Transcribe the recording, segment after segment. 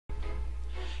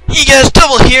Hey guys,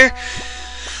 Double here.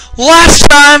 Last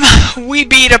time we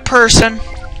beat a person.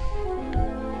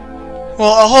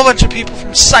 Well, a whole bunch of people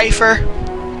from Cipher.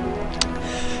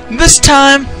 This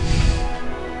time,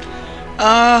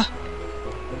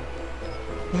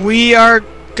 we are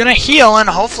gonna heal and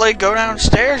hopefully go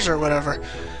downstairs or whatever.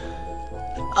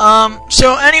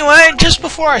 So anyway, just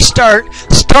before I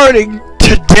starting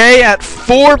today at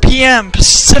 4 p.m.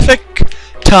 Pacific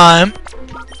time,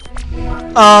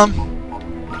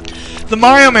 the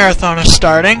Mario Marathon is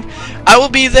starting. I will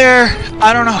be there.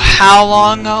 I don't know how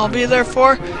long I'll be there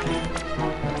for.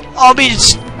 I'll be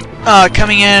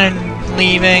coming in and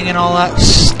leaving and all that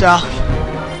stuff.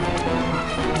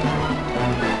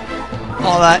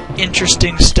 All that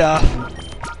interesting stuff.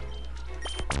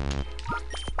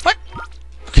 What?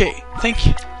 Okay, thank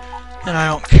you. And I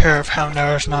don't care if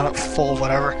Houndour's not at full,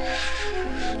 whatever.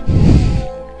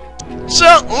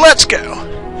 So, let's go.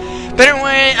 But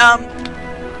anyway,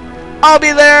 I'll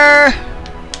be there.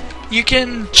 You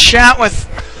can chat with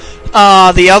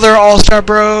the other All-Star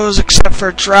Bros, except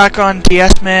for Dracon,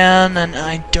 DS Man, and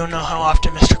I don't know how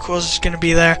often Mr. Cools is going to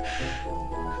be there.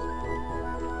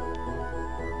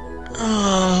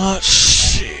 Let's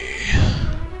see.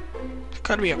 There's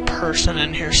got to be a person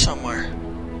in here somewhere.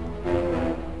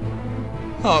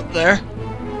 Oh, up there.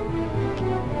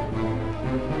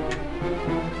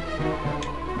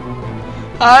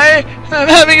 I am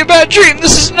having a bad dream.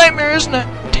 This is a nightmare, isn't it?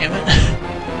 Damn it.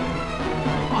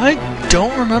 I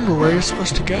don't remember where you're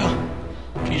supposed to go.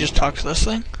 Can you just talk to this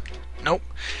thing? Nope.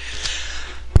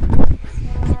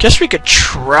 Guess we could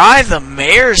try the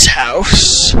mayor's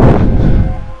house.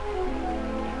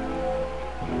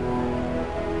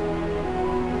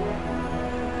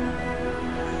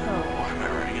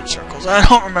 Circles. I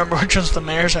don't remember which one's the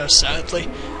mayor's house, sadly.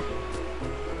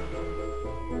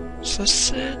 Is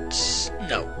this it?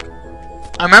 Nope.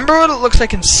 I remember what it looks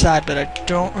like inside, but I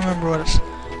don't remember what it's...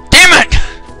 Damn it!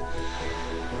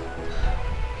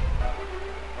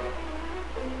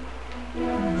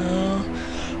 No.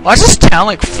 Why is this town,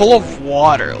 like, full of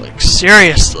water? Like,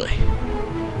 seriously.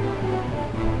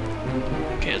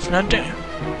 Okay, it's not down.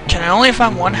 Can I only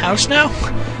find one house now?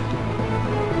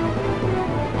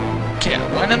 Okay, I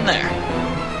went in there.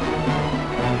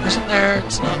 Isn't there?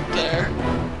 It's not there.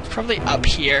 It's probably up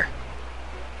here.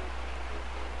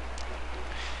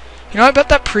 You know, I bet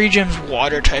that pre-gem's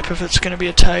water type if it's gonna be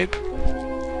a type.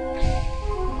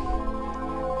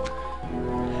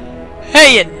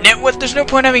 Hey, you nitwit! There's no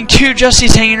point having two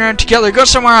Justies hanging around together. Go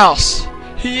somewhere else.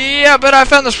 Yeah, but I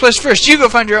found this place first. You go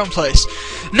find your own place.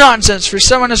 Nonsense! For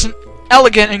someone as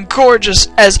elegant and gorgeous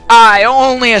as I,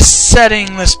 only a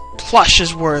setting this plush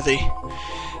is worthy.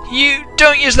 You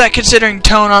don't use that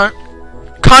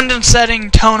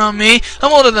condescending tone on me.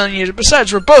 I'm older than you.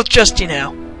 Besides, we're both Justy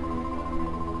now.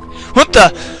 What the?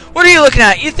 What are you looking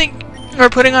at? You think we're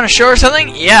putting on a show or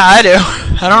something? Yeah, I do.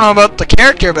 I don't know about the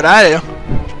character, but I do.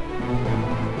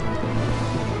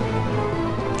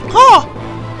 Huh.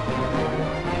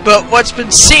 But what's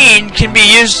been seen can be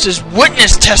used as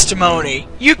witness testimony.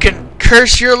 You can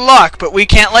curse your luck, but we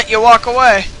can't let you walk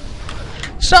away.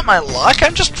 It's not my luck,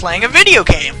 I'm just playing a video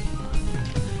game.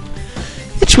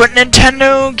 It's what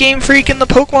Nintendo, Game Freak, and the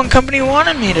Pokemon Company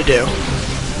wanted me to do.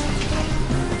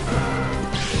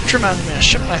 Which reminds me, I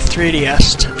shipped my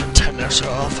 3DS to Nintendo, so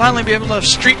I'll finally be able to have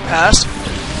Street Pass.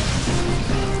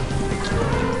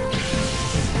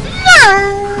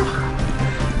 No!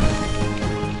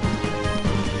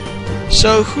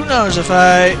 So, who knows, if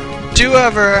I do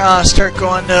ever start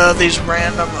going to these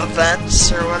random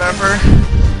events or whatever,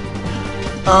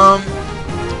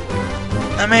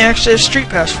 I may actually have Street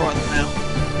Pass for them now.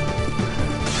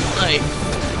 Like, I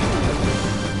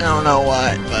don't know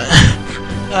why, but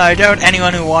I doubt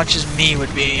anyone who watches me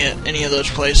would be at any of those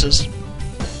places.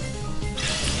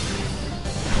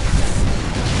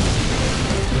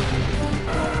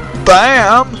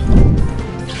 BAM!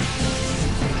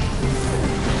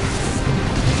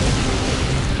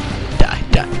 Die,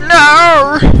 die.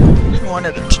 No! I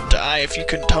wanted it to die if you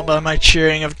couldn't tell by my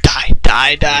cheering of die,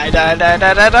 die, die, die, die,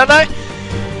 die, die, die, die.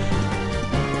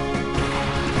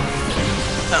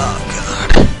 Oh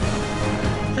god.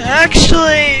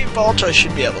 Actually, Balto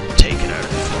should be able to take it out.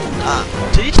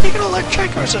 Did he take it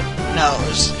electric or is it? No, it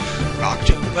was rock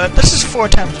tomb. But this is 4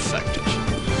 times effective.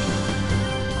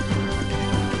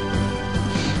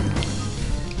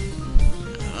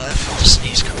 I felt a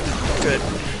sneeze coming out. Good.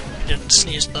 He didn't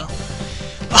sneeze though.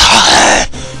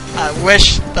 I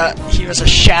wish that he was a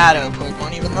shadow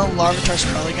Pokemon, even though Larvitar's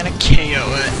probably gonna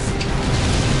KO it.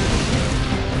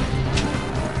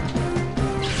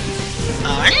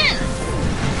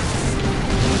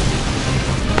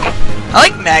 I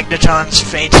like Magneton's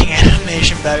fainting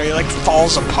animation better. He like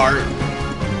falls apart.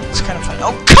 It's kind of fun.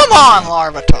 Oh, come on,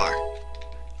 Larvitar!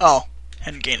 Oh,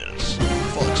 and gain it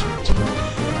full experience.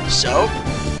 So,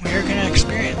 we're gonna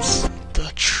experience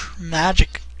the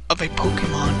magic of a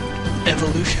Pokemon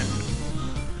evolution.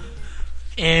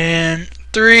 In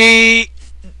 3,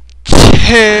 2,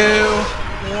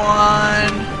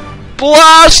 1,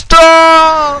 blast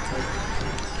off!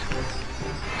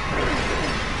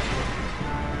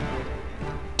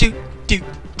 Do do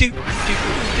do do do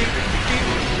do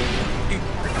do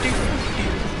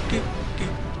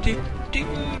do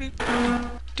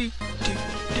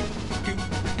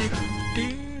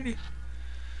do do.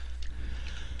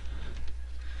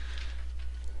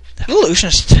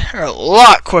 Evolutionists are a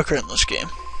lot quicker in this game.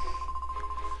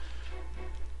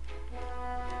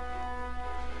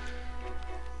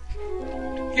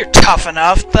 You're tough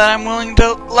enough that I'm willing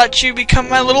to let you become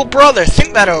my little brother.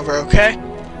 Think that over, okay?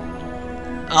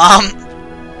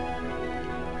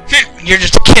 You're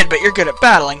just a kid, but you're good at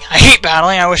battling. I hate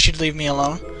battling. I wish you'd leave me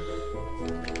alone.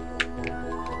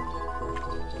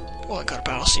 Well, I got a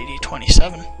battle CD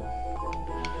 27.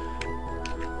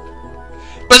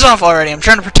 Buzz off already. I'm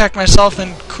trying to protect myself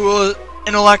and cool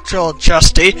intellectual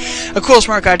justy. A cool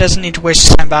smart guy doesn't need to waste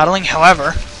his time battling.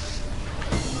 However,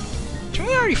 didn't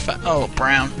we already fight? Oh,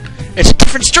 brown. It's a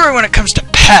different story when it comes to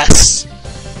pests.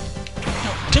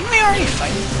 No, didn't we already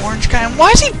fight the orange guy? And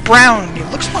why is he brown? He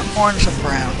looks more orange than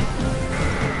brown.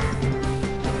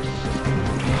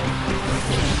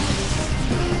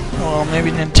 Well, maybe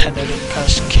Nintendo didn't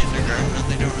pass kindergarten and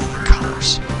they don't know the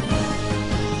colors.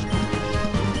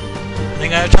 They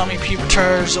gotta tell me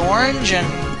Pupitar's orange and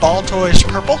Baltoy's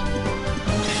purple.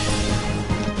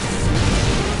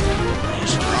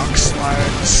 Use Rock Slide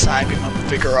and Psybeam up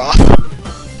Vigoroth.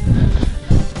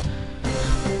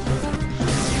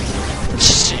 Let's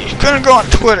see. I'm gonna go on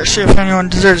Twitter, see if anyone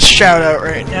deserves a shout out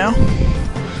right now.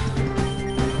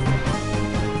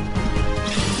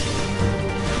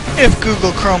 If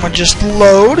Google Chrome would just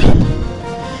load.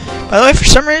 By the way, for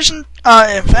some reason,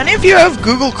 if any of you have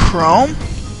Google Chrome,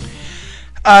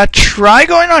 try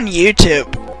going on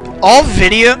YouTube. All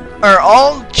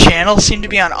channels seem to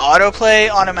be on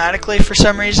autoplay automatically for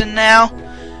some reason now.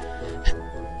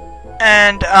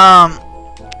 And,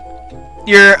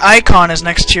 your icon is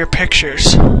next to your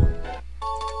pictures.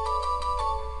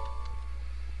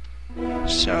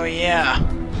 So, yeah.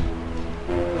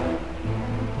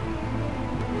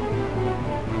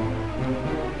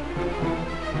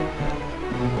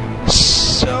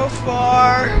 So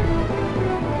far,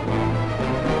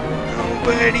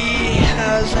 nobody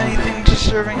has anything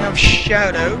deserving of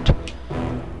shout-out.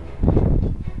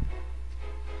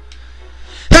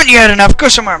 Haven't you had enough? Go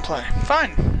somewhere and play.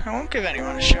 Fine, I won't give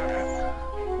anyone a shout-out.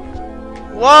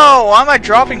 Whoa, why am I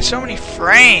dropping so many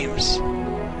frames?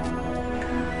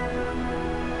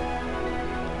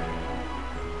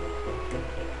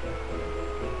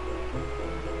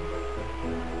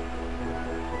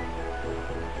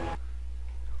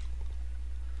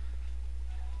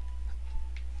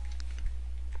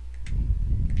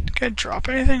 Did I drop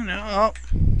anything? No. Oh.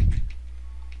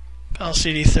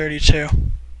 LCD 32.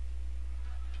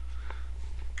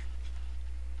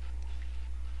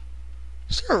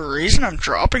 Is there a reason I'm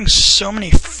dropping so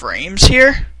many frames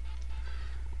here?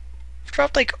 I've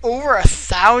dropped like over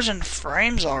 1,000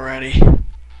 frames already.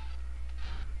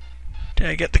 Did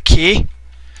I get the key?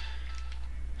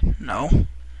 No.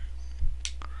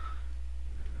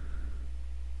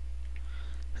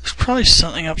 There's probably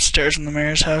something upstairs in the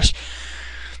mayor's house.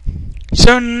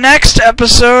 So next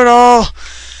episode I'll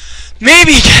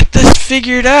maybe get this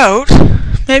figured out.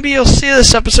 Maybe you'll see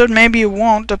this episode, maybe you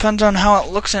won't. Depends on how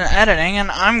it looks in editing, and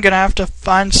I'm gonna have to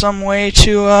find some way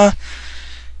to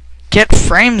get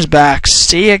frames back.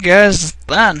 See you guys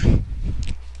then.